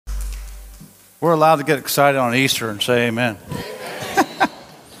We're allowed to get excited on Easter and say amen. I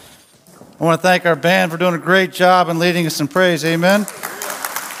want to thank our band for doing a great job and leading us in praise. Amen.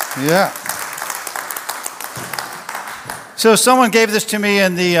 Yeah. So someone gave this to me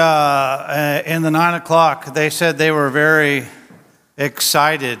in the 9 o'clock. They said they were very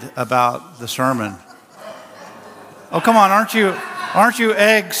excited about the sermon. Oh, come on, aren't you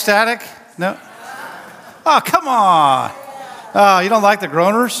ecstatic? No. Oh, come on. You don't like the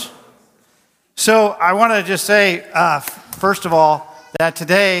groaners? So I want to just say, first of all, that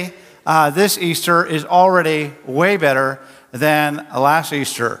today, this Easter is already way better than last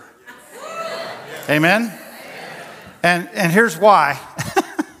Easter. Amen? And here's why.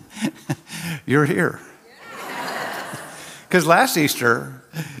 You're here. Because last Easter,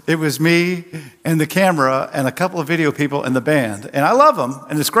 it was me and the camera and a couple of video people and the band. And I love them,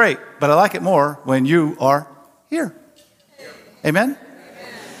 and it's great, but I like it more when you are here. Amen?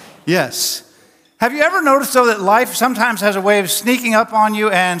 Yes. Have you ever noticed, though, that life sometimes has a way of sneaking up on you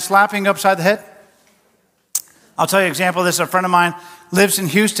and slapping you upside the head? I'll tell you an example of this. A friend of mine lives in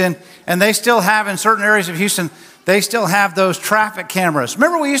Houston, and they still have, in certain areas of Houston, they still have those traffic cameras.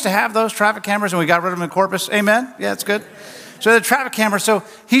 Remember we used to have those traffic cameras and we got rid of them in Corpus? Amen? Yeah, it's good. So the traffic camera, so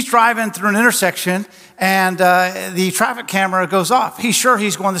he's driving through an intersection and the traffic camera goes off. He's sure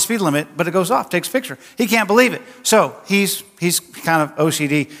he's going the speed limit, but it goes off, takes a picture. He can't believe it. So he's kind of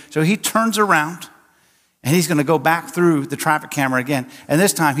OCD. So he turns around and he's going to go back through the traffic camera again. And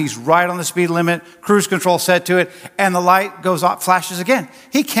this time he's right on the speed limit, cruise control set to it, and the light goes off, flashes again.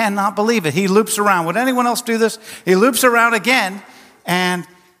 He cannot believe it. He loops around. Would anyone else do this? He loops around again and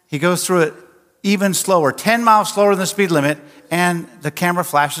he goes through it even slower, 10 miles slower than the speed limit, and the camera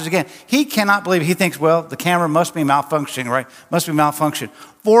flashes again. He cannot believe it. He thinks, well, the camera must be malfunctioning, right? Must be malfunctioning.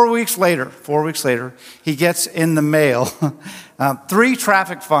 4 weeks later, he gets in the mail 3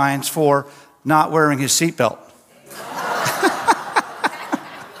 traffic fines for not wearing his seatbelt.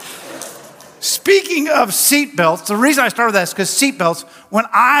 Speaking of seatbelts, the reason I started that is because seatbelts, when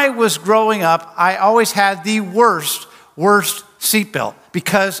I was growing up, I always had the worst seatbelt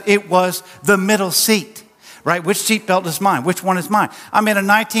because it was the middle seat, right? Which seatbelt is mine? Which one is mine? I'm in a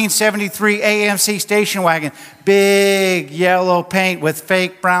 1973 AMC station wagon, big yellow paint with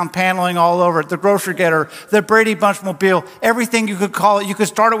fake brown paneling all over it, the grocery getter, the Brady Bunch mobile, everything you could call it. You could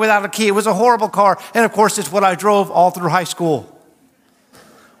start it without a key. It was a horrible car. And of course, it's what I drove all through high school.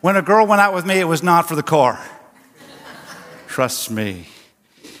 When a girl went out with me, it was not for the car. Trust me.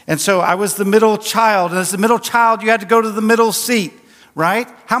 And so I was the middle child. And as the middle child, you had to go to the middle seat, right?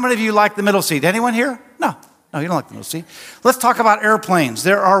 How many of you like the middle seat? Anyone here? No, you don't like the middle seat. Let's talk about airplanes.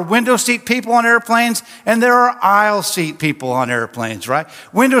 There are window seat people on airplanes, and there are aisle seat people on airplanes, right?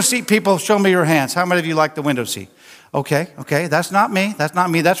 Window seat people, show me your hands. How many of you like the window seat? Okay, that's not me.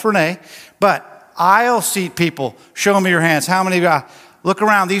 That's Renee. But aisle seat people, show me your hands. How many of you? Look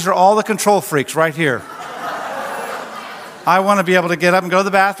around. These are all the control freaks right here. I want to be able to get up and go to the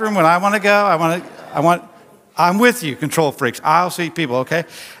bathroom when I want to go. I'm with you, control freaks, aisle seat people, okay?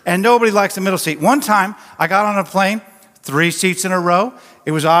 And nobody likes the middle seat. One time, I got on a plane, 3 seats in a row.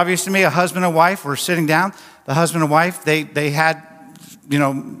 It was obvious to me, a husband and wife were sitting down. The husband and wife, they had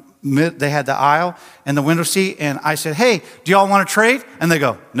the aisle and the window seat. And I said, hey, do y'all want to trade? And they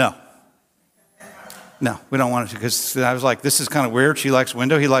go, no. No, we don't want to, because I was like, this is kind of weird. She likes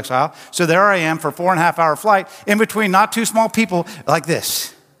window, he likes aisle. So there I am for a 4.5-hour flight in between not too small people like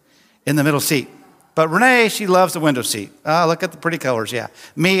this in the middle seat. But Renee, she loves the window seat. Look at the pretty colors, yeah.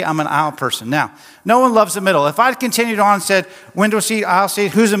 Me, I'm an aisle person. Now, no one loves the middle. If I continued on and said window seat, aisle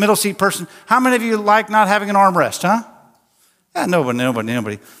seat, who's a middle seat person? How many of you like not having an armrest, huh? Yeah,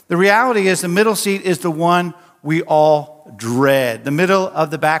 nobody. The reality is the middle seat is the one we all dread. The middle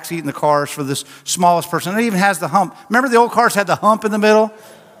of the back seat in the cars for this smallest person. It even has the hump. Remember the old cars had the hump in the middle?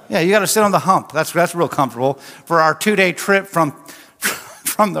 Yeah, you got to sit on the hump. That's real comfortable. For our 2-day trip from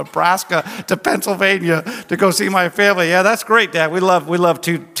Nebraska to Pennsylvania to go see my family. Yeah, that's great, Dad. We love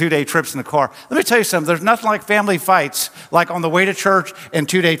two-day trips in the car. Let me tell you something. There's nothing like family fights like on the way to church and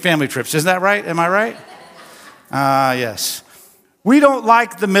 2-day family trips. Isn't that right? Am I right? Yes. We don't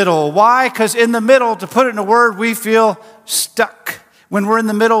like the middle. Why? Because in the middle, to put it in a word, we feel stuck. When we're in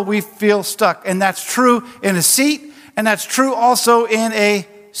the middle, we feel stuck. And that's true in a seat, and that's true also in a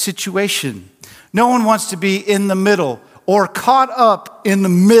situation. No one wants to be in the middle or caught up in the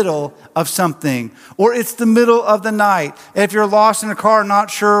middle of something, or it's the middle of the night. If you're lost in a car,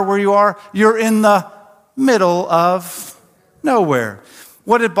 not sure where you are, you're in the middle of nowhere.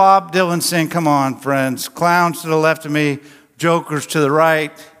 What did Bob Dylan sing? Come on, friends. Clowns to the left of me, jokers to the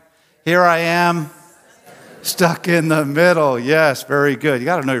right. Here I am Stuck in the middle. Yes, very good. You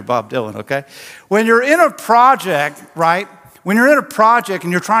got to know your Bob Dylan, okay? When you're in a project, right? When you're in a project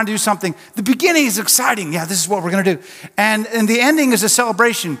and you're trying to do something, the beginning is exciting. Yeah, this is what we're going to do. And the ending is a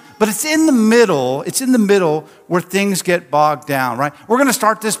celebration. But it's in the middle where things get bogged down, right? We're going to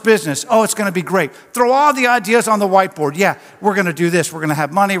start this business. Oh, it's going to be great. Throw all the ideas on the whiteboard. Yeah, we're going to do this. We're going to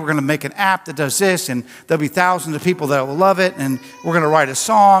have money. We're going to make an app that does this. And there'll be thousands of people that will love it. And we're going to write a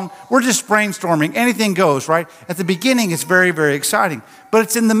song. We're just brainstorming. Anything goes, right? At the beginning, it's very, very exciting. But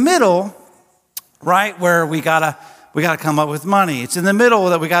it's in the middle, right, where we got to come up with money. It's in the middle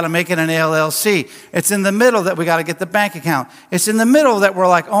that we got to make it an LLC. It's in the middle that we got to get the bank account. It's in the middle that we're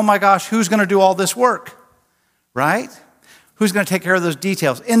like, oh my gosh, who's going to do all this work? Right? Who's going to take care of those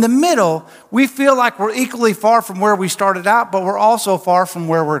details? In the middle, we feel like we're equally far from where we started out, but we're also far from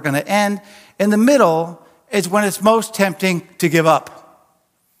where we're going to end. In the middle is when it's most tempting to give up.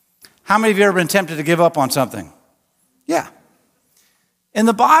 How many of you have ever been tempted to give up on something? Yeah. In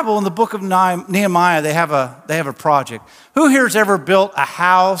the Bible, in the book of Nehemiah, they have a project. Who here has ever built a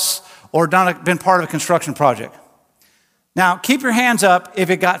house or been part of a construction project? Now, keep your hands up if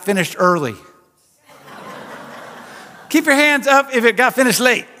it got finished early. Keep your hands up if it got finished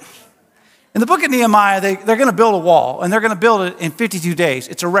late. In the book of Nehemiah, they're going to build a wall, and they're going to build it in 52 days.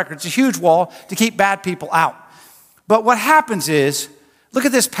 It's a record. It's a huge wall to keep bad people out. But what happens is, look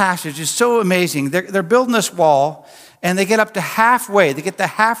at this passage. It's so amazing. They're building this wall, and they get up to halfway. They get the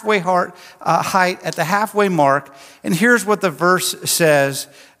halfway height at the halfway mark. And here's what the verse says.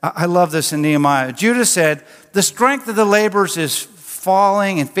 I love this in Nehemiah. Judah said, the strength of the laborers is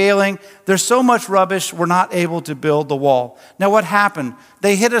falling and failing. There's so much rubbish, we're not able to build the wall. Now what happened?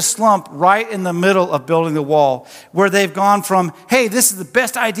 They hit a slump right in the middle of building the wall, where they've gone from, hey, this is the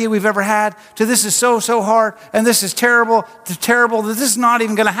best idea we've ever had, to this is so hard, and this is terrible, to terrible, that this is not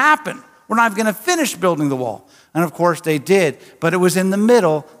even going to happen. We're not even going to finish building the wall. And of course they did, but it was in the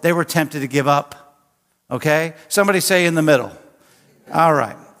middle they were tempted to give up. Okay? Somebody say in the middle. All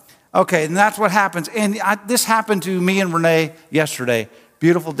right. Okay, and that's what happens. And this happened to me and Renee yesterday.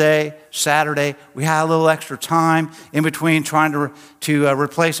 Beautiful day, Saturday. We had a little extra time in between trying to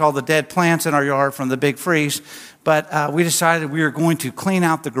replace all the dead plants in our yard from the big freeze. But we decided we were going to clean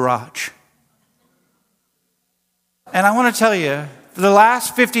out the garage. And I want to tell you, for the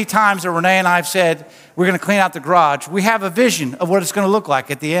last 50 times that Renee and I have said we're going to clean out the garage, we have a vision of what it's going to look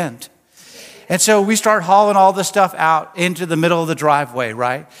like at the end. And so we start hauling all this stuff out into the middle of the driveway,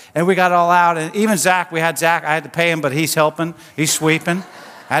 right? And we got it all out. And even Zach, I had to pay him, but he's helping. He's sweeping.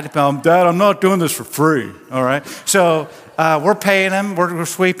 I had to tell him, Dad, I'm not doing this for free, all right? So we're paying him. We're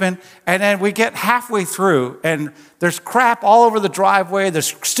sweeping. And then we get halfway through, and there's crap all over the driveway.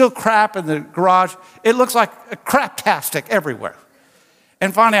 There's still crap in the garage. It looks like a crap-tastic everywhere.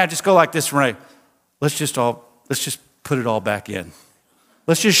 And finally, I just go like this, Renee, let's just put it all back in.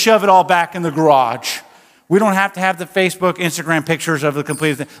 Let's just shove it all back in the garage. We don't have to have the Facebook, Instagram pictures of the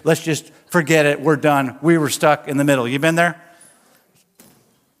complete thing. Let's just forget it. We're done. We were stuck in the middle. You been there?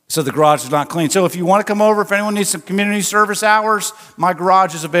 So the garage is not clean. So if you want to come over, if anyone needs some community service hours, my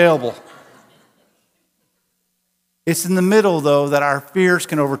garage is available. It's in the middle, though, that our fears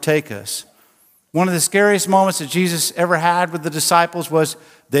can overtake us. One of the scariest moments that Jesus ever had with the disciples was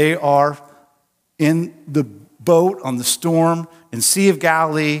they are in the boat on the storm in Sea of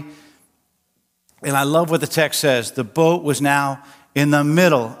Galilee. And I love what the text says. The boat was now in the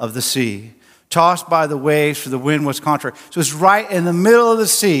middle of the sea, tossed by the waves, for the wind was contrary. So it's right in the middle of the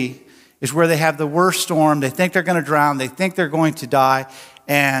sea is where they have the worst storm. They think they're going to drown. They think they're going to die.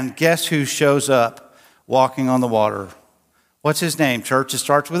 And guess who shows up walking on the water? What's his name, church? It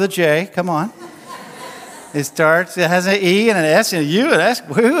starts with a J. Come on. It has an E and an S and a U and an S.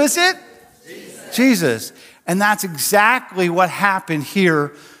 Who is it? Jesus. And that's exactly what happened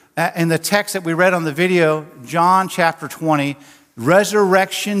here in the text that we read on the video, John chapter 20,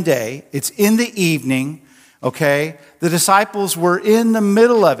 Resurrection Day. It's in the evening, okay? The disciples were in the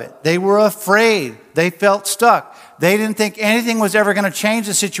middle of it. They were afraid. They felt stuck. They didn't think anything was ever going to change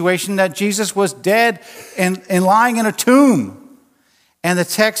the situation, that Jesus was dead and lying in a tomb. And the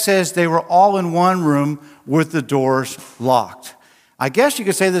text says they were all in one room with the doors locked. I guess you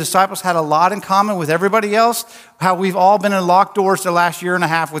could say the disciples had a lot in common with everybody else, how we've all been in locked doors the last year and a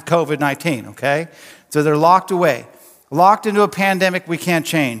half with COVID-19, okay? So they're locked away, locked into a pandemic we can't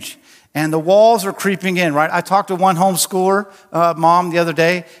change. And the walls are creeping in, right? I talked to one homeschooler mom the other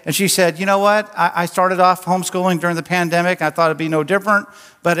day, and she said, you know what? I started off homeschooling during the pandemic. I thought it'd be no different,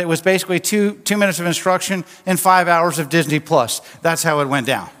 but it was basically two minutes of instruction and 5 hours of Disney Plus. That's how it went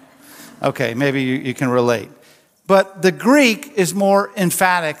down. Okay, maybe you can relate. But the Greek is more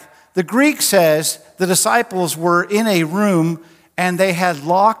emphatic. The Greek says the disciples were in a room and they had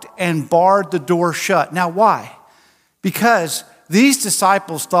locked and barred the door shut. Now, why? Because these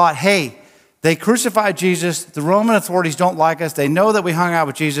disciples thought, hey, they crucified Jesus. The Roman authorities don't like us. They know that we hung out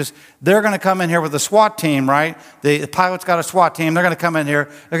with Jesus. They're going to come in here with a SWAT team, right? The Pilate's got a SWAT team. They're going to come in here.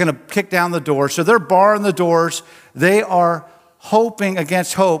 They're going to kick down the doors. So they're barring the doors. They are hoping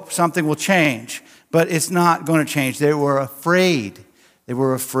against hope something will change. But it's not going to change. They were afraid. They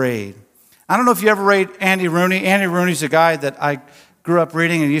were afraid. I don't know if you ever read Andy Rooney. Andy Rooney's a guy that I grew up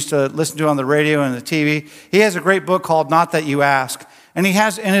reading and used to listen to on the radio and the TV. He has a great book called Not That You Ask. And he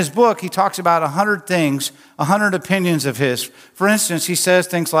has, in his book, he talks about 100 things, 100 opinions of his. For instance, he says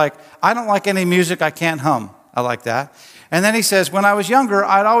things like, I don't like any music I can't hum. I like that. And then he says, when I was younger,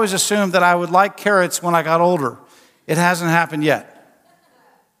 I'd always assumed that I would like carrots when I got older. It hasn't happened yet.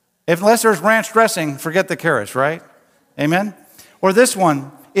 Unless there's ranch dressing, forget the carrots, right? Amen? Or this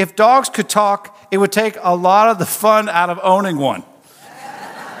one, if dogs could talk, it would take a lot of the fun out of owning one.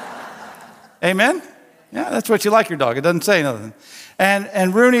 Amen? Yeah, that's what you like your dog. It doesn't say nothing.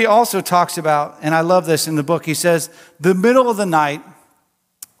 And Rooney also talks about, and I love this in the book, he says, the middle of the night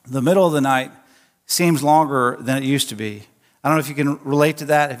seems longer than it used to be. I don't know if you can relate to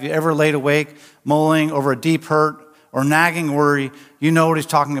that. If you ever laid awake, mulling over a deep hurt or nagging worry, you know what he's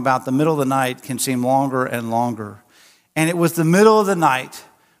talking about. The middle of the night can seem longer and longer. And it was the middle of the night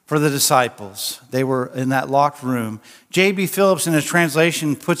for the disciples. They were in that locked room. J.B. Phillips in his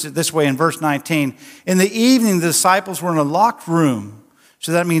translation puts it this way in verse 19. In the evening, the disciples were in a locked room.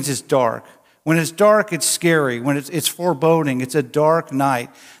 So that means it's dark. When it's dark, it's scary. When it's foreboding, it's a dark night.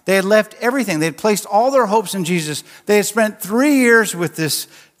 They had left everything. They had placed all their hopes in Jesus. They had spent 3 years with this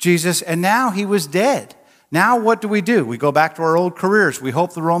Jesus, and now he was dead. Now what do? We go back to our old careers. We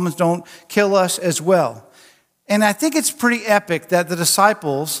hope the Romans don't kill us as well. And I think it's pretty epic that the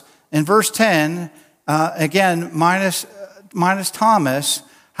disciples, in verse 10, again, minus Thomas,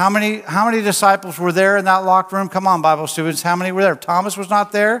 how many disciples were there in that locked room? Come on, Bible students, how many were there? Thomas was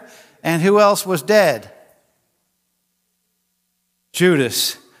not there, and who else was dead?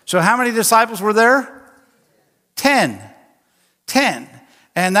 Judas. So how many disciples were there? 10. 10.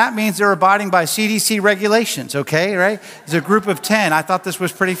 And that means they're abiding by CDC regulations, okay, right? It's a group of 10. I thought this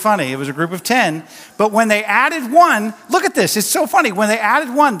was pretty funny. It was a group of 10. But when they added one, look at this. It's so funny. When they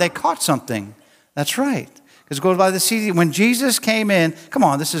added one, they caught something. That's right. Because it goes by the CDC. When Jesus came in, come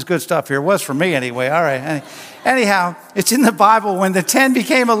on, this is good stuff here. It was for me anyway. All right. Anyhow, it's in the Bible. When the 10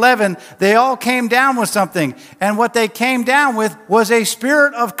 became 11, they all came down with something. And what they came down with was a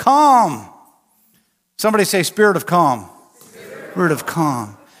spirit of calm. Somebody say spirit of calm. Spirit of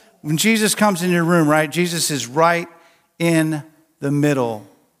calm. When Jesus comes in your room, right, Jesus is right in the middle.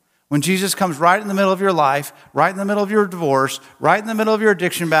 When Jesus comes right in the middle of your life, right in the middle of your divorce, right in the middle of your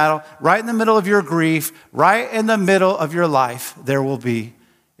addiction battle, right in the middle of your grief, right in the middle of your life, there will be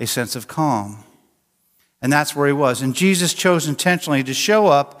a sense of calm. And that's where he was. And Jesus chose intentionally to show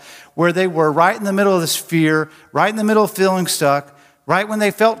up where they were, right in the middle of this fear, right in the middle of feeling stuck, right when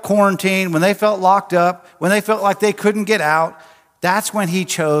they felt quarantined, when they felt locked up, when they felt like they couldn't get out. That's when he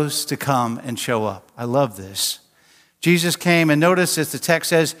chose to come and show up. I love this. Jesus came, and notice as the text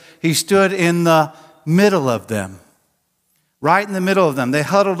says, he stood in the middle of them. Right in the middle of them. They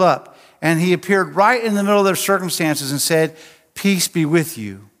huddled up, and he appeared right in the middle of their circumstances and said, peace be with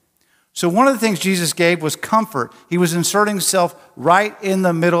you. So one of the things Jesus gave was comfort. He was inserting himself right in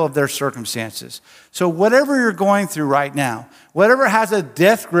the middle of their circumstances. So whatever you're going through right now, whatever has a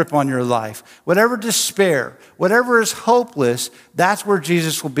death grip on your life, whatever despair, whatever is hopeless, that's where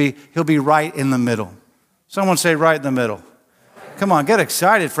Jesus will be. He'll be right in the middle. Someone say right in the middle. Come on, get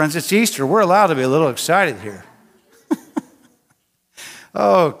excited, friends. It's Easter. We're allowed to be a little excited here.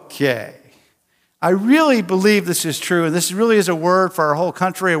 Okay. I really believe this is true, and this really is a word for our whole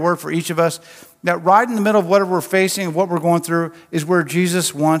country, a word for each of us, that right in the middle of whatever we're facing, what we're going through, is where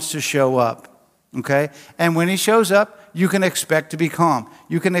Jesus wants to show up, okay? And when he shows up, you can expect to be calm.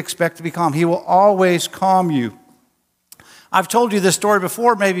 You can expect to be calm. He will always calm you. I've told you this story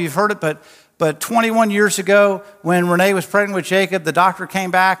before, maybe you've heard it, but 21 years ago, when Renee was pregnant with Jacob, the doctor came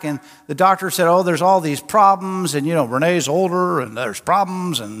back and the doctor said, oh, there's all these problems, and Renee's older, and there's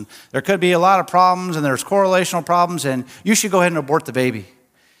problems, and there could be a lot of problems, and there's correlational problems, and you should go ahead and abort the baby.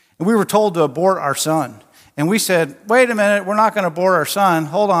 And we were told to abort our son. And we said, wait a minute, we're not going to abort our son.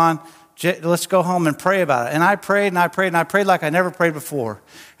 Hold on. Let's go home and pray about it. And I prayed and I prayed and I prayed like I never prayed before.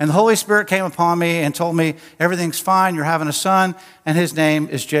 And the Holy Spirit came upon me and told me, everything's fine. You're having a son, and his name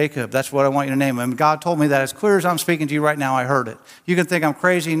is Jacob. That's what I want you to name him. And God told me that as clear as I'm speaking to you right now, I heard it. You can think I'm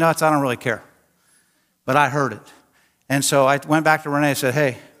crazy, nuts, I don't really care. But I heard it. And so I went back to Renee and said,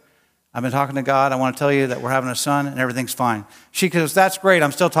 hey, I've been talking to God. I want to tell you that we're having a son and everything's fine. She goes, that's great.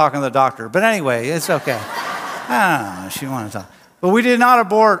 I'm still talking to the doctor. But anyway, it's okay. I don't know. She wanted to talk. But we did not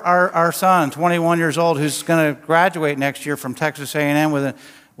abort our son, 21 years old, who's going to graduate next year from Texas A&M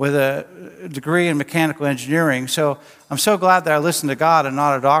with a degree in mechanical engineering. So I'm so glad that I listened to God and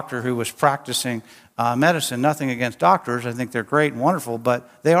not a doctor who was practicing medicine. Nothing against doctors. I think they're great and wonderful,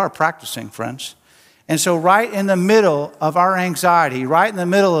 but they are practicing, friends. And so right in the middle of our anxiety, right in the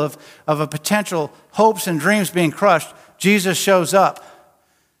middle of a potential hopes and dreams being crushed, Jesus shows up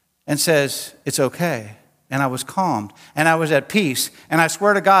and says, it's okay. And I was calmed, and I was at peace. And I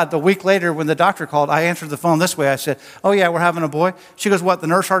swear to God, the week later when the doctor called, I answered the phone this way. I said, oh yeah, we're having a boy. She goes, what, the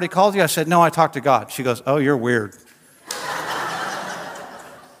nurse already called you? I said, no, I talked to God. She goes, oh, you're weird.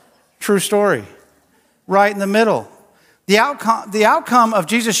 True story. Right in the middle. The outcome of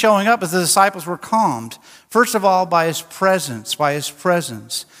Jesus showing up is the disciples were calmed. First of all, by his presence,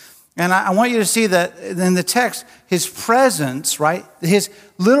 And I want you to see that in the text, his presence, right? His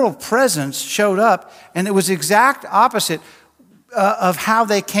literal presence showed up, and it was the exact opposite of how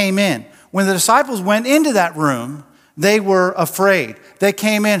they came in. When the disciples went into that room, they were afraid. They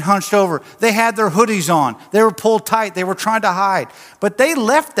came in hunched over. They had their hoodies on. They were pulled tight. They were trying to hide. But they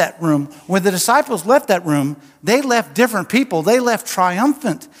left that room. When the disciples left that room, they left different people. They left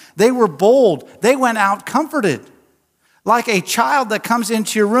triumphant. They were bold. They went out comforted. Like a child that comes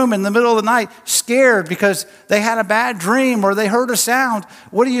into your room in the middle of the night, scared because they had a bad dream or they heard a sound.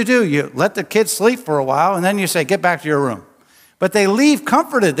 What do? You let the kid sleep for a while, and then you say, get back to your room. But they leave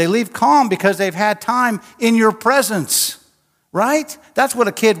comforted. They leave calm because they've had time in your presence, right? That's what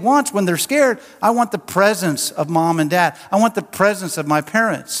a kid wants when they're scared. I want the presence of mom and dad. I want the presence of my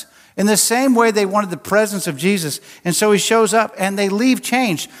parents. In the same way, they wanted the presence of Jesus. And so he shows up, and they leave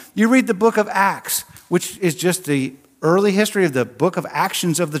changed. You read the book of Acts, which is just the early history of the book of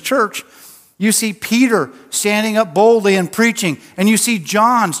actions of the church. You see Peter standing up boldly and preaching, and you see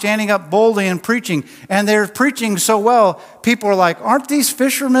John standing up boldly and preaching, and they're preaching so well, people are like, aren't these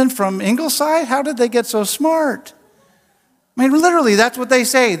fishermen from Ingleside? How did they get so smart? I mean, literally, that's what they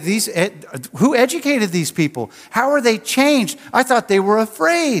say. Who educated these people? How are they changed? I thought they were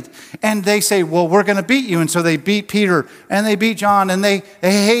afraid. And they say, well, we're going to beat you. And so they beat Peter, and they beat John, and they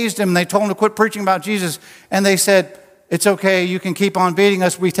hazed him. They told him to quit preaching about Jesus. And they said, it's okay, you can keep on beating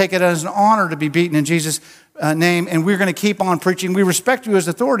us. We take it as an honor to be beaten in Jesus' name, and we're going to keep on preaching. We respect you as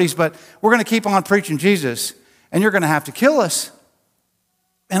authorities, but we're going to keep on preaching Jesus, and you're going to have to kill us.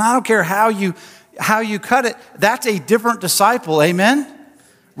 And I don't care how you cut it. That's a different disciple, amen?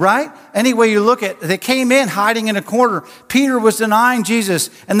 Right? Any way you look at it, they came in hiding in a corner. Peter was denying Jesus,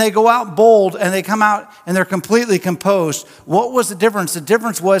 and they go out bold, and they come out, and they're completely composed. What was the difference? The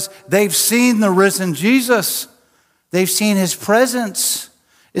difference was they've seen the risen Jesus. They've seen his presence.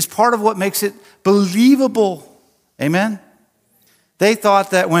 It's part of what makes it believable. Amen? They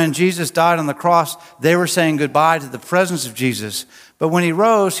thought that when Jesus died on the cross, they were saying goodbye to the presence of Jesus. But when he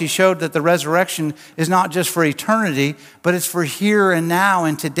rose, he showed that the resurrection is not just for eternity, but it's for here and now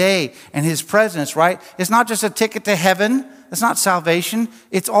and today and his presence, right? It's not just a ticket to heaven. It's not salvation.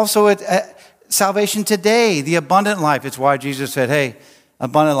 It's also a salvation today, the abundant life. It's why Jesus said, hey,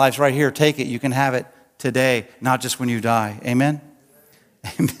 abundant life's right here. Take it. You can have it today, not just when you die. Amen?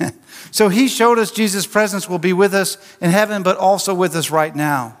 Amen. So he showed us Jesus' presence will be with us in heaven, but also with us right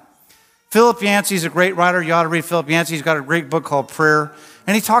now. Philip Yancey is a great writer. You ought to read Philip Yancey. He's got a great book called Prayer.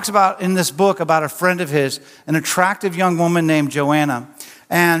 And he talks about, in this book, about a friend of his, an attractive young woman named Joanna.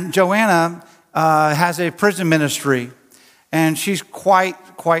 And Joanna has a prison ministry, and she's quite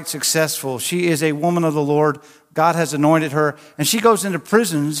successful. She is a woman of the Lord. God has anointed her, and she goes into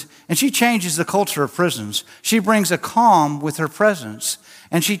prisons, and she changes the culture of prisons. She brings a calm with her presence,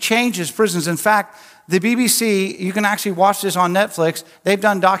 and she changes prisons. In fact, the BBC, you can actually watch this on Netflix. They've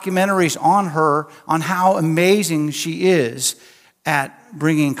done documentaries on her, on how amazing she is at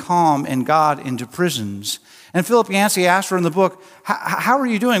bringing calm and God into prisons. And Philip Yancey asked her in the book, how are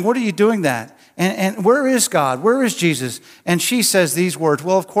you doing? What are you doing that? And where is God? Where is Jesus? And she says these words,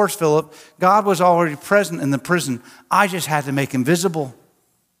 well, of course, Philip, God was already present in the prison. I just had to make him visible.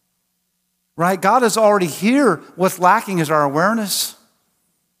 Right? God is already here. What's lacking is our awareness.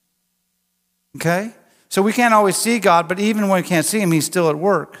 Okay? So we can't always see God, but even when we can't see him, he's still at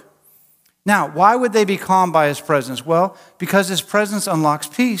work. Now, why would they be calmed by his presence? Well, because his presence unlocks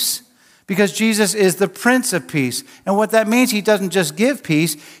peace. Because Jesus is the Prince of Peace. And what that means, he doesn't just give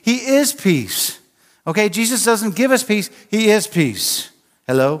peace, he is peace. Okay, Jesus doesn't give us peace, he is peace.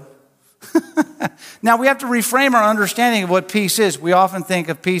 Hello? Now, we have to reframe our understanding of what peace is. We often think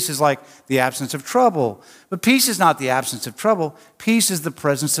of peace as like the absence of trouble. But peace is not the absence of trouble. Peace is the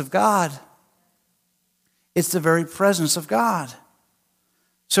presence of God. It's the very presence of God.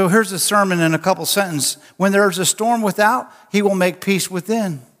 So here's a sermon in a couple sentences. When there's a storm without, he will make peace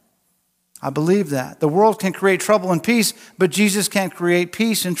within. I believe that. The world can create trouble and peace, but Jesus can't create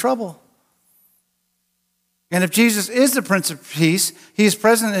peace and trouble. And if Jesus is the Prince of Peace, he is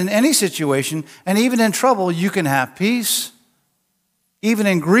present in any situation, and even in trouble, you can have peace. Even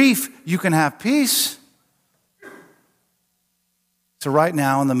in grief, you can have peace. So right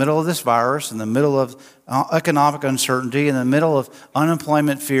now, in the middle of this virus, in the middle of economic uncertainty, in the middle of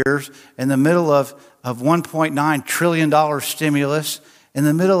unemployment fears, in the middle of $1.9 trillion stimulus, in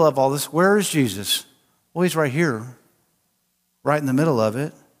the middle of all this, where is Jesus? Well, he's right here, right in the middle of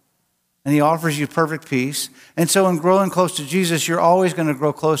it. And he offers you perfect peace. And so in growing close to Jesus, you're always going to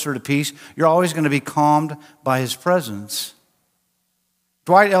grow closer to peace. You're always going to be calmed by his presence.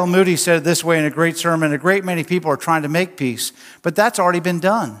 Dwight L. Moody said it this way in a great sermon: a great many people are trying to make peace, but that's already been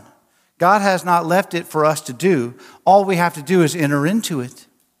done. God has not left it for us to do. All we have to do is enter into it.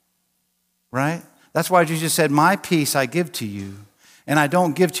 Right? That's why Jesus said, my peace I give to you, and I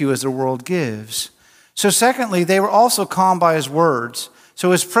don't give to you as the world gives. So secondly, they were also calmed by his words.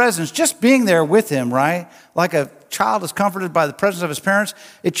 So his presence, just being there with him, right? Like a child is comforted by the presence of his parents,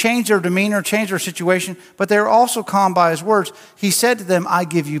 it changed their demeanor, changed their situation, but they were also calmed by his words. He said to them, I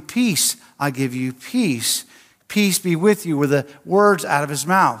give you peace. I give you peace. Peace be with you, were the words out of his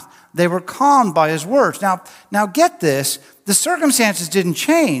mouth. They were calmed by his words. Now get this, the circumstances didn't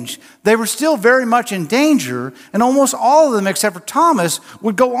change. They were still very much in danger, and almost all of them, except for Thomas,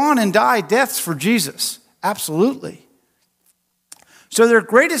 would go on and die deaths for Jesus. Absolutely. So their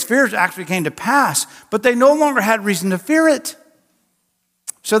greatest fears actually came to pass, but they no longer had reason to fear it.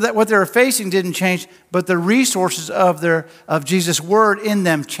 So that what they were facing didn't change, but the resources of Jesus' word in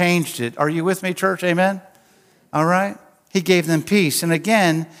them changed it. Are you with me, church? Amen? All right? He gave them peace. And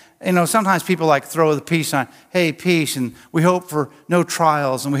again, sometimes people like throw the peace sign, hey, peace, and we hope for no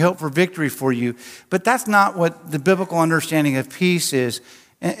trials, and we hope for victory for you. But that's not what the biblical understanding of peace is.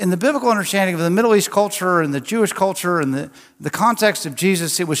 In the biblical understanding of the Middle East culture and the Jewish culture and the context of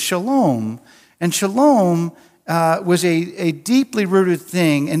Jesus, it was shalom. And shalom was a deeply rooted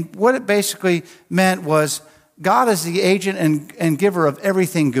thing. And what it basically meant was God is the agent and giver of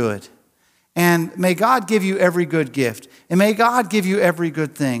everything good. And may God give you every good gift. And may God give you every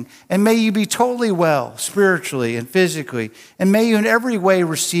good thing. And may you be totally well, spiritually and physically. And may you in every way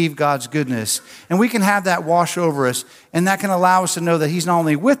receive God's goodness. And we can have that wash over us. And that can allow us to know that he's not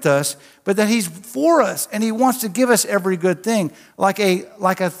only with us, but that he's for us. And he wants to give us every good thing. Like a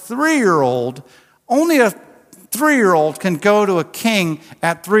 3-year-old, only a 3-year-old can go to a king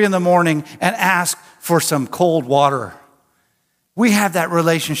at 3 a.m. and ask for some cold water. We have that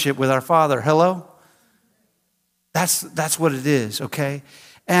relationship with our Father. Hello? That's what it is, okay?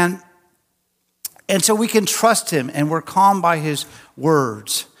 And so we can trust him, and we're calmed by his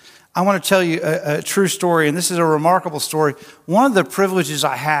words. I want to tell you a true story, and this is a remarkable story. One of the privileges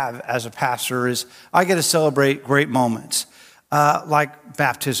I have as a pastor is I get to celebrate great moments, like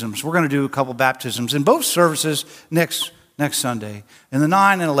baptisms. We're going to do a couple baptisms in both services next Sunday. In the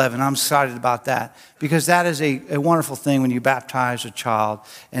 9 and 11, I'm excited about that because that is a wonderful thing when you baptize a child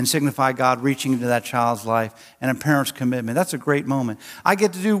and signify God reaching into that child's life and a parent's commitment. That's a great moment. I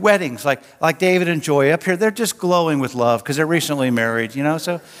get to do weddings like David and Joy up here. They're just glowing with love because they're recently married,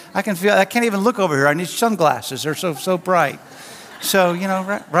 so I can't even look over here. I need sunglasses. They're so bright. So,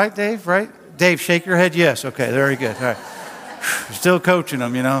 right, Dave? Right? Dave, shake your head. Yes. Okay, very good. All right. Still coaching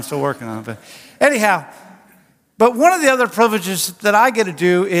them, still working on it. But anyhow, but one of the other privileges that I get to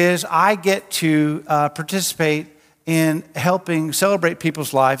do is I get to participate in helping celebrate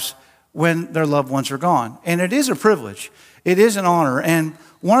people's lives when their loved ones are gone. And it is a privilege. It is an honor. And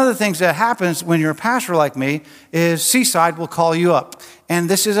one of the things that happens when you're a pastor like me is Seaside will call you up. And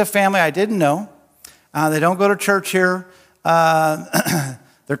this is a family I didn't know. They don't go to church here.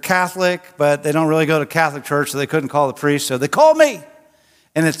 They're Catholic, but they don't really go to Catholic church, so they couldn't call the priest. So they called me.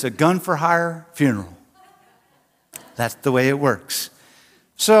 And it's a gun-for-hire funeral. That's the way it works.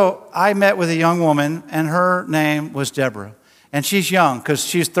 So I met with a young woman, and her name was Deborah. And she's young because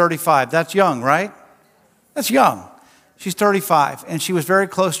she's 35. That's young, right? That's young. She's 35, and she was very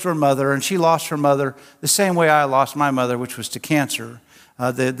close to her mother, and she lost her mother the same way I lost my mother, which was to cancer,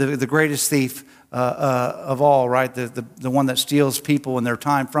 the greatest thief of all, right? The one that steals people and their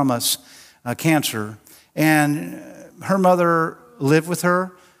time from us, cancer. And her mother lived with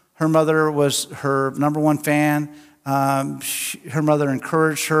her. Her mother was her number one fan. her mother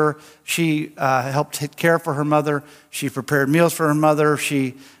encouraged her. She helped take care for her mother. She prepared meals for her mother.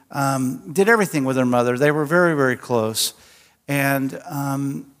 She did everything with her mother. They were very, very close. And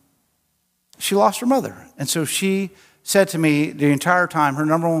she lost her mother. And so she said to me the entire time, her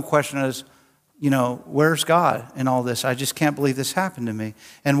number one question is, where's God in all this? I just can't believe this happened to me.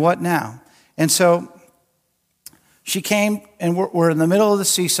 And what now? And so she came, and we're in the middle of the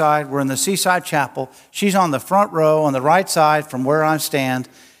seaside. We're in the seaside chapel. She's on the front row on the right side from where I stand,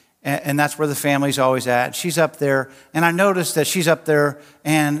 and that's where the family's always at. She's up there, and I noticed that she's up there,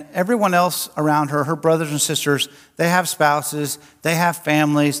 and everyone else around her, her brothers and sisters, they have spouses, they have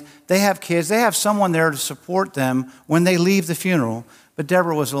families, they have kids, they have someone there to support them when they leave the funeral, but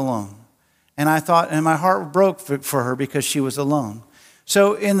Deborah was alone. And I thought, and my heart broke for her because she was alone.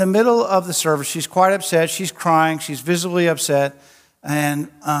 So in the middle of the service, she's quite upset. She's crying. She's visibly upset. And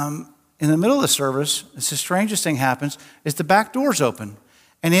in the middle of the service, it's the strangest thing happens, is the back door's open.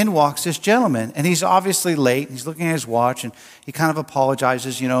 And in walks this gentleman. And he's obviously late. He's looking at his watch, and he kind of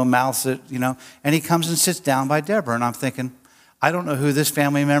apologizes, mouths it, and he comes and sits down by Deborah. And I'm thinking, I don't know who this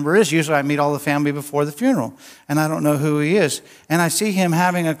family member is. Usually I meet all the family before the funeral, and I don't know who he is. And I see him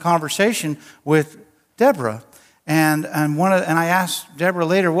having a conversation with Deborah. And I asked Deborah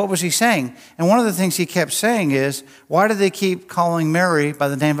later, what was he saying? And one of the things he kept saying is, why do they keep calling Mary by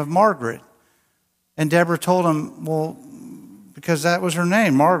the name of Margaret? And Deborah told him, well, because that was her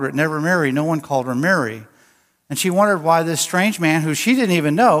name, Margaret, never Mary. No one called her Mary. And she wondered why this strange man, who she didn't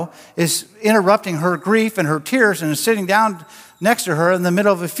even know, is interrupting her grief and her tears and is sitting down next to her in the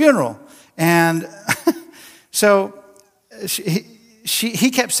middle of a funeral. And so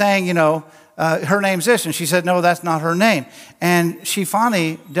he kept saying, her name's this. And she said, no, that's not her name. And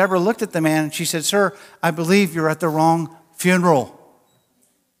Deborah looked at the man and she said, sir, I believe you're at the wrong funeral.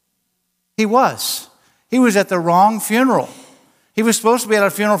 He was. He was at the wrong funeral. He was supposed to be at a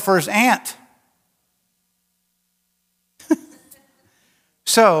funeral for his aunt.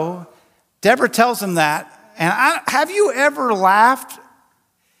 So Deborah tells him that. And have you ever laughed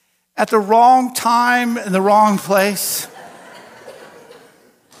at the wrong time in the wrong place?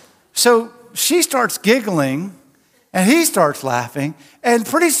 So she starts giggling, and he starts laughing, and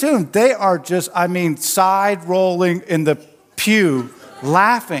pretty soon they are just, side rolling in the pew,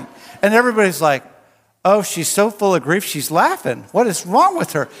 laughing. And everybody's like, oh, she's so full of grief, she's laughing. What is wrong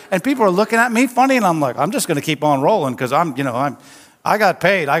with her? And people are looking at me funny, and I'm like, I'm just going to keep on rolling because I got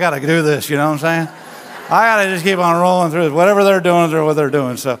paid. I got to do this, you know what I'm saying? I got to just keep on rolling through whatever they're doing or what they're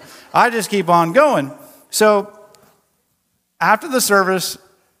doing. So I just keep on going. So after the service,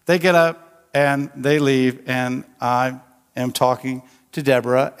 they get up and they leave, and I am talking to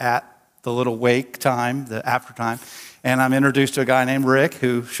Deborah at the little wake time, the after time, and I'm introduced to a guy named Rick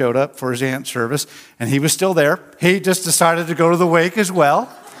who showed up for his aunt's service, and he was still there. He just decided to go to the wake as well,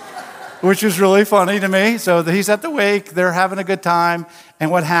 which was really funny to me. So he's at the wake, they're having a good time,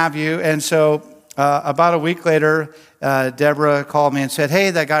 and what have you. And so about a week later, Deborah called me and said,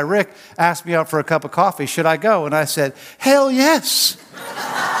 hey, that guy Rick asked me out for a cup of coffee. Should I go? And I said, hell yes.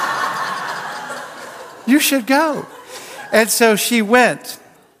 You should go. And so she went.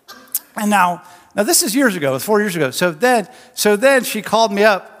 And now this is years ago. It was 4 years ago. So then she called me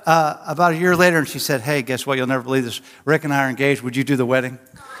up about a year later, and she said, hey, guess what? You'll never believe this. Rick and I are engaged. Would you do the wedding?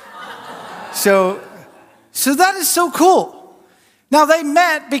 So that is so cool. Now, they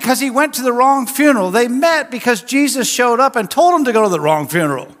met because he went to the wrong funeral. They met because Jesus showed up and told him to go to the wrong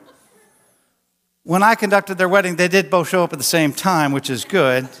funeral. When I conducted their wedding, they did both show up at the same time, which is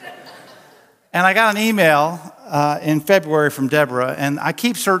good. And I got an email in February from Deborah, and I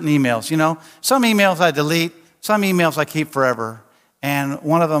keep certain emails. Some emails I delete, some emails I keep forever. And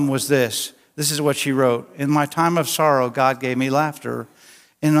one of them was this. This is what she wrote. In my time of sorrow, God gave me laughter.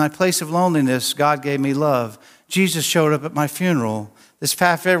 In my place of loneliness, God gave me love. Jesus showed up at my funeral. This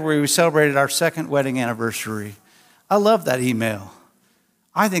past February, we celebrated our second wedding anniversary. I love that email.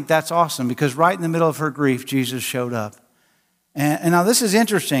 I think that's awesome because right in the middle of her grief, Jesus showed up. And now this is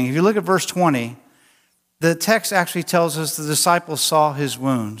interesting. If you look at verse 20, the text actually tells us the disciples saw his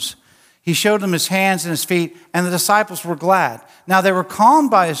wounds. He showed them his hands and his feet, and the disciples were glad. Now, they were calmed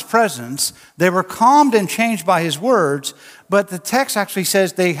by his presence. They were calmed and changed by his words, but the text actually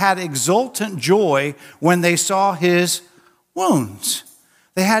says they had exultant joy when they saw his wounds.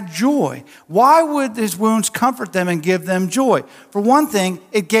 They had joy. Why would his wounds comfort them and give them joy? For one thing,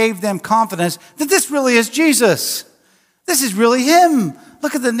 it gave them confidence that this really is Jesus. This is really him.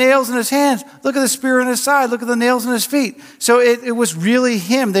 Look at the nails in his hands. Look at the spear in his side. Look at the nails in his feet. So it was really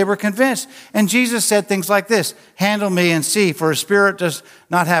him. They were convinced. And Jesus said things like this, handle me and see, for a spirit does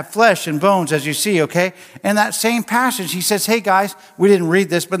not have flesh and bones as you see, okay? And that same passage, he says, hey guys, we didn't read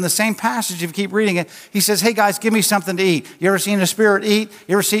this, but in the same passage, if you keep reading it, he says, hey guys, give me something to eat. You ever seen a spirit eat?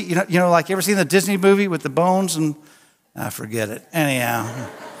 You ever see, you ever seen the Disney movie with the bones and, forget it. Anyhow.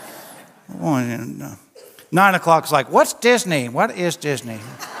 9 o'clock's like, what's Disney? What is Disney?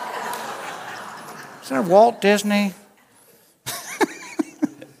 Is there Walt Disney?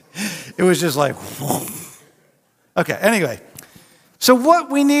 It was just like, whoa. Okay, anyway. So what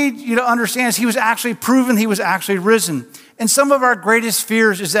we need you to understand is he was actually proven, he was actually risen. And some of our greatest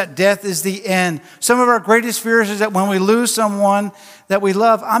fears is that death is the end. Some of our greatest fears is that when we lose someone that we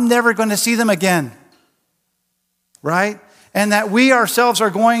love, I'm never going to see them again. Right? And that we ourselves are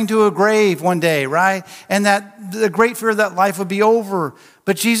going to a grave one day, right? And that the great fear that life would be over.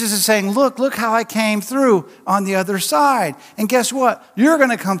 But Jesus is saying, look how I came through on the other side. And guess what? You're going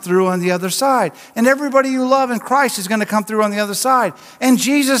to come through on the other side. And everybody you love in Christ is going to come through on the other side. And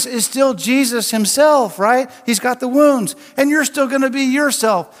Jesus is still Jesus himself, right? He's got the wounds. And you're still going to be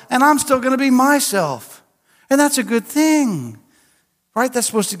yourself. And I'm still going to be myself. And that's a good thing, right? That's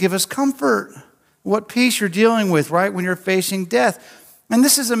supposed to give us comfort. What peace you're dealing with, right, when you're facing death. And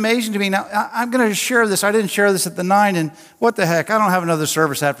this is amazing to me. Now, I'm going to share this. I didn't share this at the 9, and what the heck? I don't have another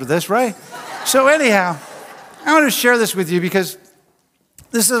service after this, right? So anyhow, I want to share this with you because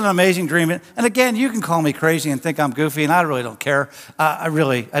this is an amazing dream. And again, you can call me crazy and think I'm goofy, and I really don't care. I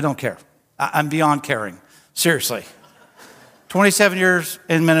don't care. I'm beyond caring. Seriously. 27 years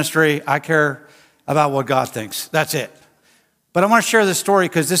in ministry, I care about what God thinks. That's it. But I want to share this story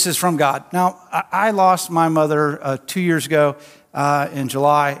because this is from God. Now, I lost my mother 2 years ago in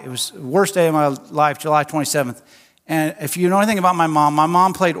July. It was the worst day of my life, July 27th. And if you know anything about my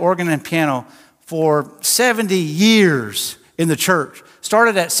mom played organ and piano for 70 years in the church.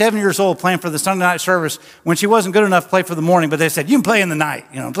 Started at 7 years old playing for the Sunday night service when she wasn't good enough to play for the morning, but they said, you can play in the night,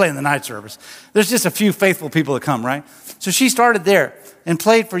 play in the night service. There's just a few faithful people that come, right? So she started there and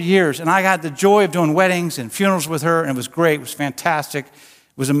played for years. And I had the joy of doing weddings and funerals with her, and it was great. It was fantastic.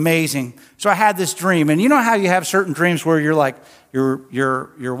 It was amazing. So I had this dream. And you know how you have certain dreams where you're like,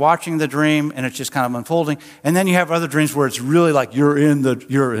 you're watching the dream and it's just kind of unfolding. And then you have other dreams where it's really like you're in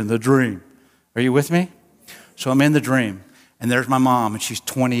the dream. Are you with me? So I'm in the dream. And there's my mom, and she's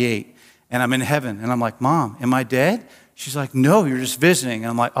 28. And I'm in heaven. And I'm like, Mom, am I dead? She's like, no, you're just visiting. And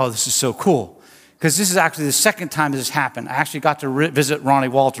I'm like, oh, this is so cool. Because this is actually the second time this has happened. I actually got to visit Ronnie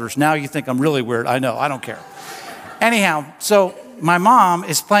Walters. Now you think I'm really weird. I know. I don't care. Anyhow, so my mom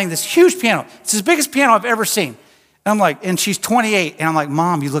is playing this huge piano. It's the biggest piano I've ever seen. And I'm like, and she's 28. And I'm like,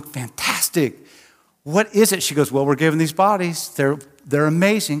 Mom, you look fantastic. What is it? She goes, well, we're giving these bodies. They're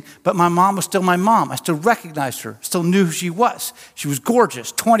amazing. But my mom was still my mom. I still recognized her. Still knew who she was. She was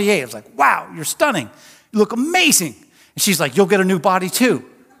gorgeous, 28. I was like, wow, you're stunning. You look amazing. And she's like, you'll get a new body too.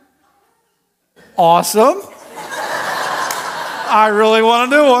 Awesome. I really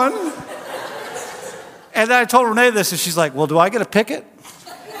want a new one. And then I told Renee this, and she's like, well, do I get to pick it?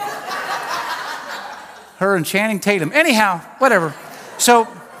 Her and Channing Tatum. Anyhow, whatever. So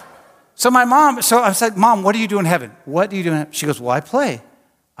I said, Mom, what do you do in heaven? What do you do in heaven? She goes, well, I play.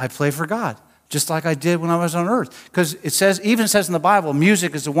 I play for God, just like I did when I was on earth. Because it says in the Bible,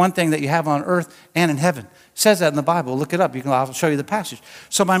 music is the one thing that you have on earth and in heaven. It says that in the Bible. Look it up. I'll show you the passage.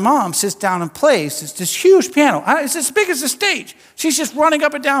 So my mom sits down and plays. It's this huge piano. It's as big as the stage. She's just running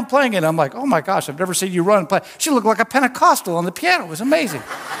up and down playing it. I'm like, oh my gosh, I've never seen you run and play. She looked like a Pentecostal on the piano. It was amazing.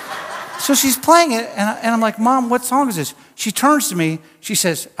 So she's playing it, and I'm like, Mom, what song is this? She turns to me. She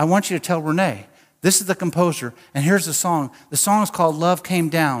says, I want you to tell Renee. This is the composer, and here's the song. The song is called Love Came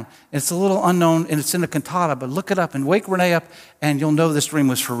Down. It's a little unknown, and it's in a cantata, but look it up and wake Renee up, and you'll know this dream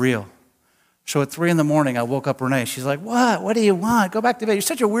was for real. So at 3 a.m, I woke up Renee. She's like, what? What do you want? Go back to bed. You're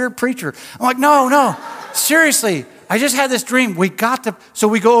such a weird preacher. I'm like, no. Seriously, I just had this dream. So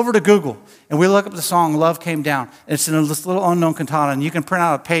we go over to Google, and we look up the song Love Came Down. It's in this little unknown cantata, and you can print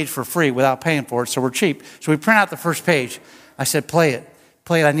out a page for free without paying for it, so we're cheap. So we print out the first page. I said, play it.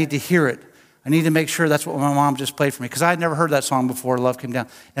 I need to hear it. I need to make sure that's what my mom just played for me, because I had never heard that song before, Love Came Down.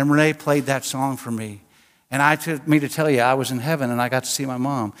 And Renee played that song for me. And I took me to tell you, I was in heaven, and I got to see my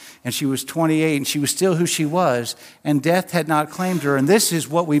mom. And she was 28, and she was still who she was, and death had not claimed her. And this is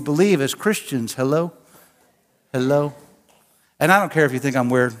what we believe as Christians. Hello? Hello? And I don't care if you think I'm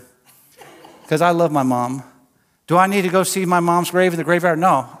weird, because I love my mom. Do I need to go see my mom's grave in the graveyard?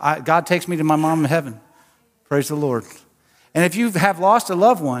 No. God takes me to my mom in heaven. Praise the Lord. And if you have lost a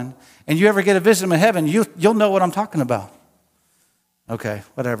loved one, and you ever get a visit in heaven, you'll know what I'm talking about. Okay,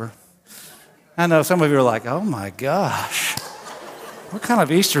 whatever. I know some of you are like, oh my gosh, what kind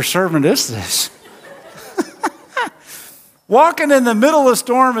of Easter sermon is this? Walking in the middle of the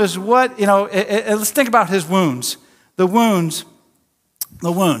storm is what, let's think about his wounds. The wounds.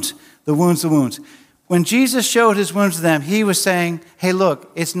 When Jesus showed his wounds to them, he was saying, hey,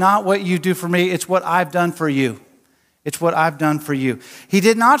 look, it's not what you do for me, it's what I've done for you. It's what I've done for you. He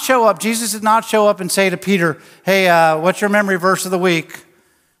did not show up, Jesus did not show up and say to Peter, hey, what's your memory verse of the week?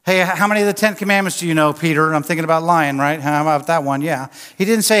 Hey, how many of the 10 Commandments do you know, Peter? I'm thinking about lying, right? How about that one? Yeah. He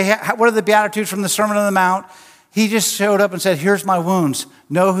didn't say, hey, what are the Beatitudes from the Sermon on the Mount? He just showed up and said, here's my wounds.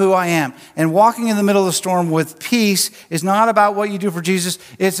 Know who I am. And walking in the middle of the storm with peace is not about what you do for Jesus.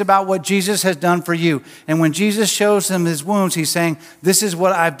 It's about what Jesus has done for you. And when Jesus shows him his wounds, he's saying, this is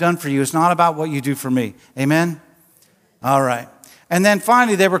what I've done for you. It's not about what you do for me. Amen? All right. And then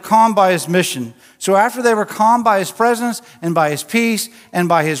finally, they were calmed by his mission. So after they were calmed by his presence and by his peace and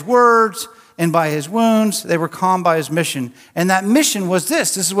by his words and by his wounds, they were calmed by his mission. And that mission was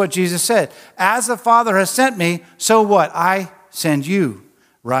this. This is what Jesus said. As the Father has sent me, so what? I send you,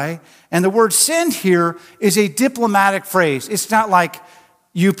 right? And the word send here is a diplomatic phrase. It's not like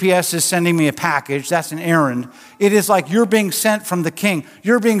UPS is sending me a package. That's an errand. It is like you're being sent from the king.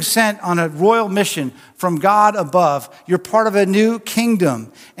 You're being sent on a royal mission from God above. You're part of a new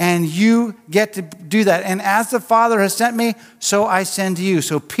kingdom, and you get to do that. And as the Father has sent me, so I send to you.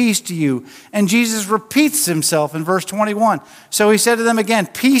 So peace to you. And Jesus repeats himself in verse 21. So he said to them again,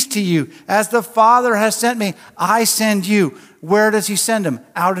 peace to you. As the Father has sent me, I send you. Where does he send them?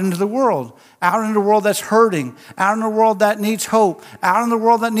 Out into the world. Out in the world that's hurting, out in the world that needs hope, out in the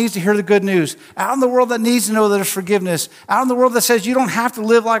world that needs to hear the good news, out in the world that needs to know that there's forgiveness, out in the world that says you don't have to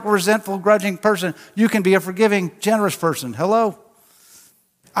live like a resentful, grudging person. You can be a forgiving, generous person. Hello?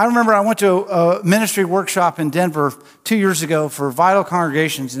 I remember I went to a ministry workshop in Denver 2 years ago for vital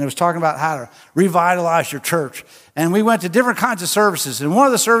congregations, and it was talking about how to revitalize your church. And we went to different kinds of services. And one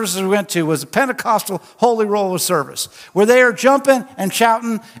of the services we went to was a Pentecostal Holy Roller service, where they are jumping and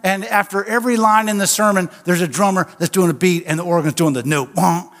shouting, and after every line in the sermon, there's a drummer that's doing a beat, and the organ's doing the note,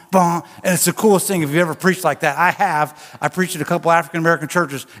 bong, bong. And it's the coolest thing if you've ever preached like that. I have. I preached at a couple African-American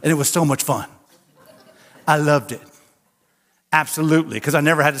churches, and it was so much fun. I loved it. Absolutely, because I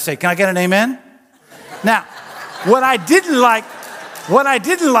never had to say, can I get an amen? Now, what I didn't like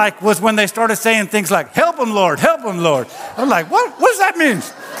was when they started saying things like, help them, Lord, help them, Lord. I'm like, what does that mean?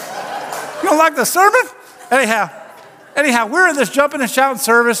 You don't like the sermon? Anyhow, we're in this jumping and shouting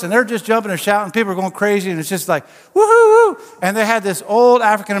service, and they're just jumping and shouting. People are going crazy, and it's just like, woo-hoo-hoo. And they had this old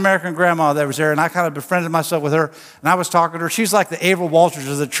African-American grandma that was there, and I kind of befriended myself with her, and I was talking to her. She's like the Avril Walters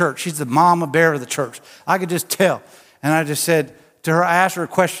of the church. She's the mama bear of the church. I could just tell. And I just said to her, I asked her a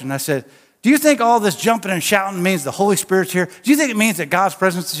question. I said, do you think all this jumping and shouting means the Holy Spirit's here? Do you think it means that God's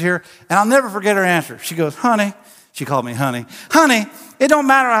presence is here? And I'll never forget her answer. She goes, honey, she called me honey. Honey, it don't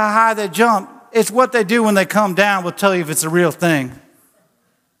matter how high they jump. It's what they do when they come down will tell you if it's a real thing.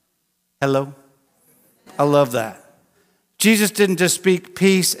 Hello? I love that. Jesus didn't just speak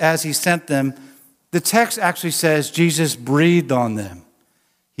peace as he sent them. The text actually says Jesus breathed on them.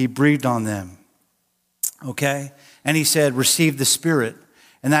 He breathed on them. Okay? And he said, receive the Spirit.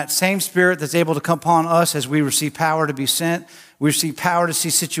 And that same Spirit that's able to come upon us as we receive power to be sent, we receive power to see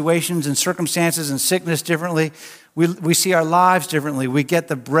situations and circumstances and sickness differently. We see our lives differently. We get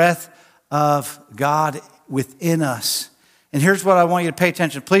the breath of God within us. And here's what I want you to pay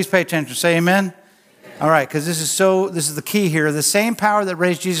attention. Please pay attention. Say amen. All right, because this is the key here. The same power that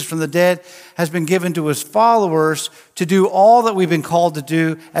raised Jesus from the dead has been given to his followers to do all that we've been called to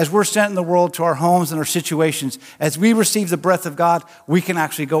do as we're sent in the world to our homes and our situations. As we receive the breath of God, we can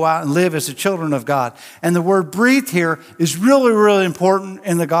actually go out and live as the children of God. And the word breathe here is really, really important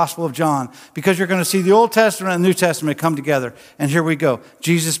in the Gospel of John because you're going to see the Old Testament and the New Testament come together. And here we go.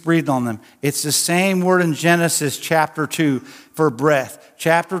 Jesus breathed on them. It's the same word in Genesis chapter 2 for breath.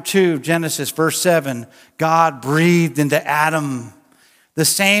 Chapter 2, Genesis, verse 7, God breathed into Adam. The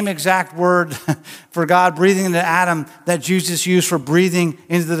same exact word for God breathing into Adam that Jesus used for breathing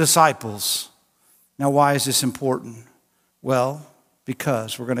into the disciples. Now, why is this important? Well,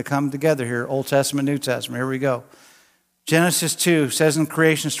 because we're going to come together here, Old Testament, New Testament. Here we go. Genesis 2 says in the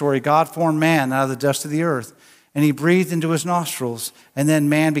creation story, God formed man out of the dust of the earth, and he breathed into his nostrils, and then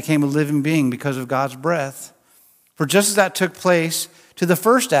man became a living being because of God's breath. For just as that took place to the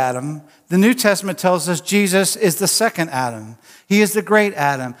first Adam, the New Testament tells us Jesus is the second Adam. He is the great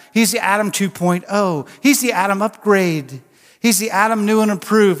Adam. He's the Adam 2.0. He's the Adam upgrade. He's the Adam new and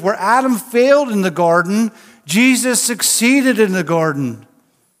improved. Where Adam failed in the garden, Jesus succeeded in the garden.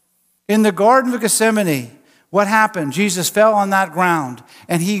 In the Garden of Gethsemane, What happened? Jesus fell on that ground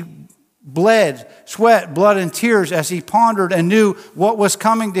and he bled, sweat, blood, and tears as he pondered and knew what was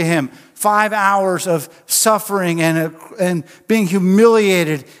coming to him. 5 hours of suffering and being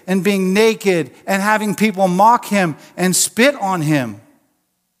humiliated and being naked and having people mock him and spit on him.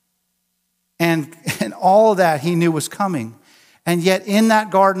 And all of that he knew was coming. And yet in that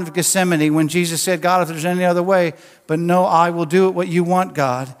Garden of Gethsemane, when Jesus said, God, if there's any other way, but no, I will do it what you want,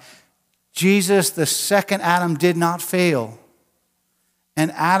 God. Jesus, the second Adam, did not fail.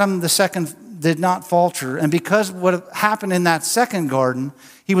 And Adam, the second, did not falter. And because of what happened in that second garden,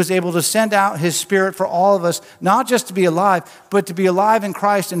 he was able to send out his Spirit for all of us, not just to be alive, but to be alive in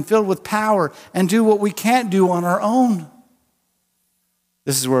Christ and filled with power and do what we can't do on our own.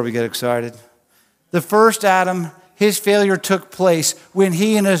 This is where we get excited. The first Adam, his failure took place when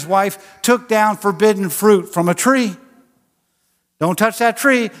he and his wife took down forbidden fruit from a tree. Don't touch that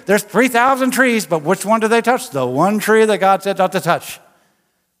tree. There's 3,000 trees, but which one do they touch? The one tree that God said not to touch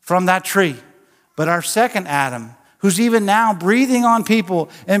from that tree. But our second Adam, who's even now breathing on people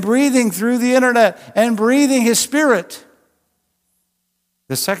and breathing through the internet and breathing his Spirit.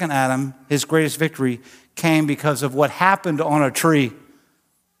 The second Adam, his greatest victory came because of what happened on a tree.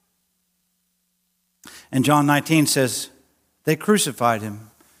 And John 19 says, they crucified him.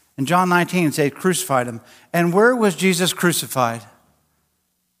 In John 19, they crucified him. And where was Jesus crucified?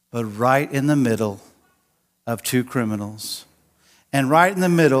 But right in the middle of two criminals. And right in the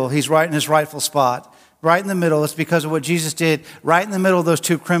middle, he's right in his rightful spot. Right in the middle, it's because of what Jesus did. Right in the middle of those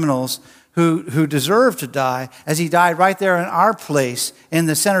two criminals who deserved to die, as he died right there in our place, in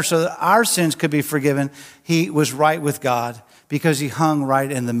the center, so that our sins could be forgiven. He was right with God because he hung right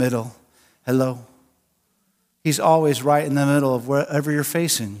in the middle. Hello? He's always right in the middle of wherever you're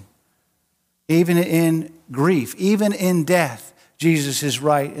facing. Even in grief, even in death, Jesus is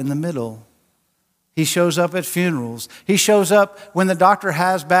right in the middle. He shows up at funerals. He shows up when the doctor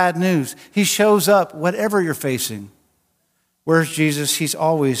has bad news. He shows up whatever you're facing. Where's Jesus? He's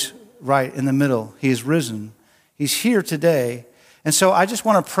always right in the middle. He is risen. He's here today. And so I just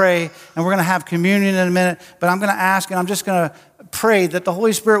want to pray, and we're going to have communion in a minute, but I'm going to ask, and I'm just going to pray that the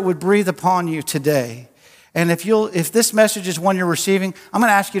Holy Spirit would breathe upon you today. And if this message is one you're receiving, I'm going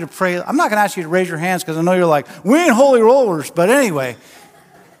to ask you to pray. I'm not going to ask you to raise your hands because I know you're like, we ain't holy rollers. But anyway,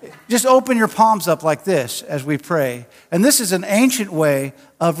 just open your palms up like this as we pray. And this is an ancient way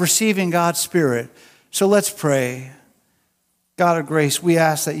of receiving God's Spirit. So let's pray. God of grace, we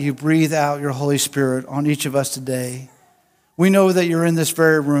ask that you breathe out your Holy Spirit on each of us today. We know that you're in this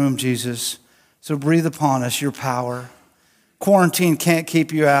very room, Jesus. So breathe upon us your power. Quarantine can't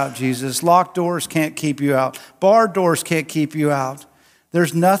keep you out, Jesus. Locked doors can't keep you out. Barred doors can't keep you out.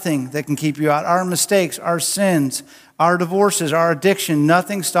 There's nothing that can keep you out. Our mistakes, our sins, our divorces, our addiction,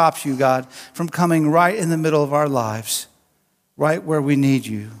 nothing stops you, God, from coming right in the middle of our lives, right where we need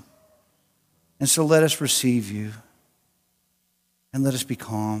you. And so let us receive you. And let us be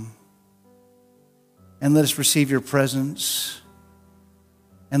calm. And let us receive your presence.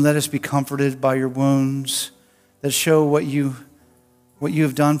 And let us be comforted by your wounds that show what you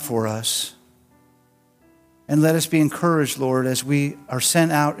have done for us. And let us be encouraged, Lord, as we are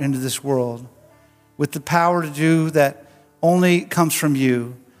sent out into this world with the power to do that only comes from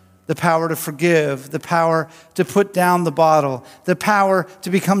you. The power to forgive, the power to put down the bottle, the power to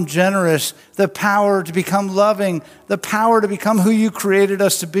become generous, the power to become loving, the power to become who you created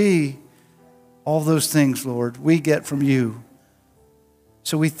us to be. All those things, Lord, we get from you.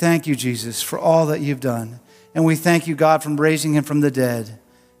 So we thank you, Jesus, for all that you've done. And we thank you, God, for raising him from the dead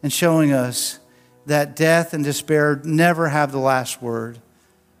and showing us that death and despair never have the last word,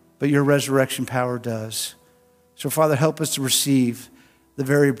 but your resurrection power does. So, Father, help us to receive the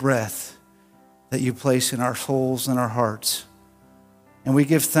very breath that you place in our souls and our hearts. And we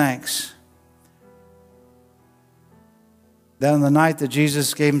give thanks that on the night that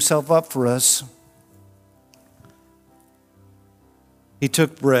Jesus gave himself up for us, he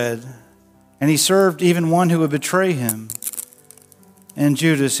took bread and he served even one who would betray him, and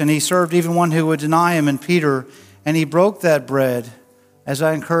Judas, and he served even one who would deny him, and Peter, and he broke that bread, as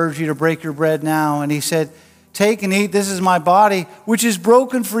I encourage you to break your bread now, and he said, take and eat, this is my body, which is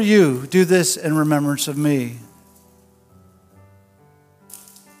broken for you. Do this in remembrance of me.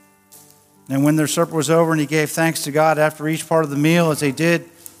 And when their supper was over and he gave thanks to God after each part of the meal, as they did,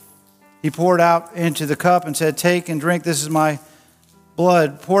 he poured out into the cup and said, take and drink, this is my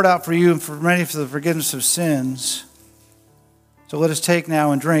blood poured out for you and for many for the forgiveness of sins. So let us take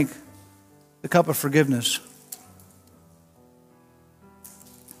now and drink the cup of forgiveness.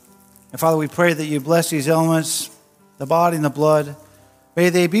 And Father, we pray that you bless these elements, the body and the blood May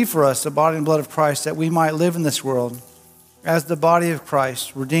they be for us the body and blood of Christ, that we might live in this world as the body of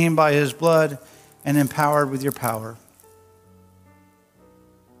Christ, redeemed by his blood and empowered with your power.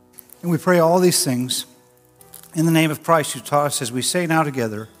 And we pray all these things in the name of Christ, who taught us, as we say now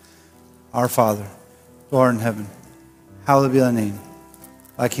together, Our Father, who art in heaven, hallowed be thy name.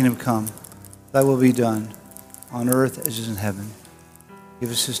 Thy kingdom come, thy will be done, on earth as it is in heaven. Give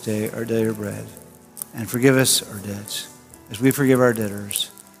us this day our daily bread, and forgive us our debts, as we forgive our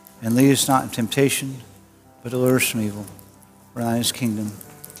debtors. And lead us not in temptation, but deliver us from evil. For thine is the kingdom,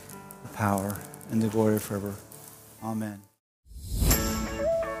 the power, and the glory forever. Amen.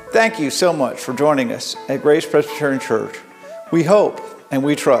 Thank you so much for joining us at Grace Presbyterian Church. We hope and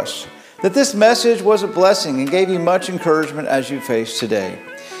we trust that this message was a blessing and gave you much encouragement as you face today.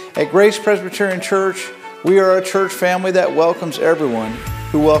 At Grace Presbyterian Church, we are a church family that welcomes everyone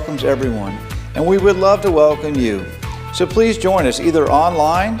who welcomes everyone, and we would love to welcome you. So please join us either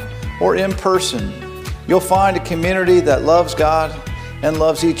online or in person. You'll find a community that loves God and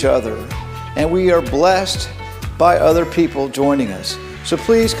loves each other, and we are blessed by other people joining us. So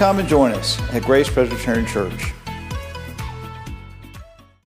please come and join us at Grace Presbyterian Church.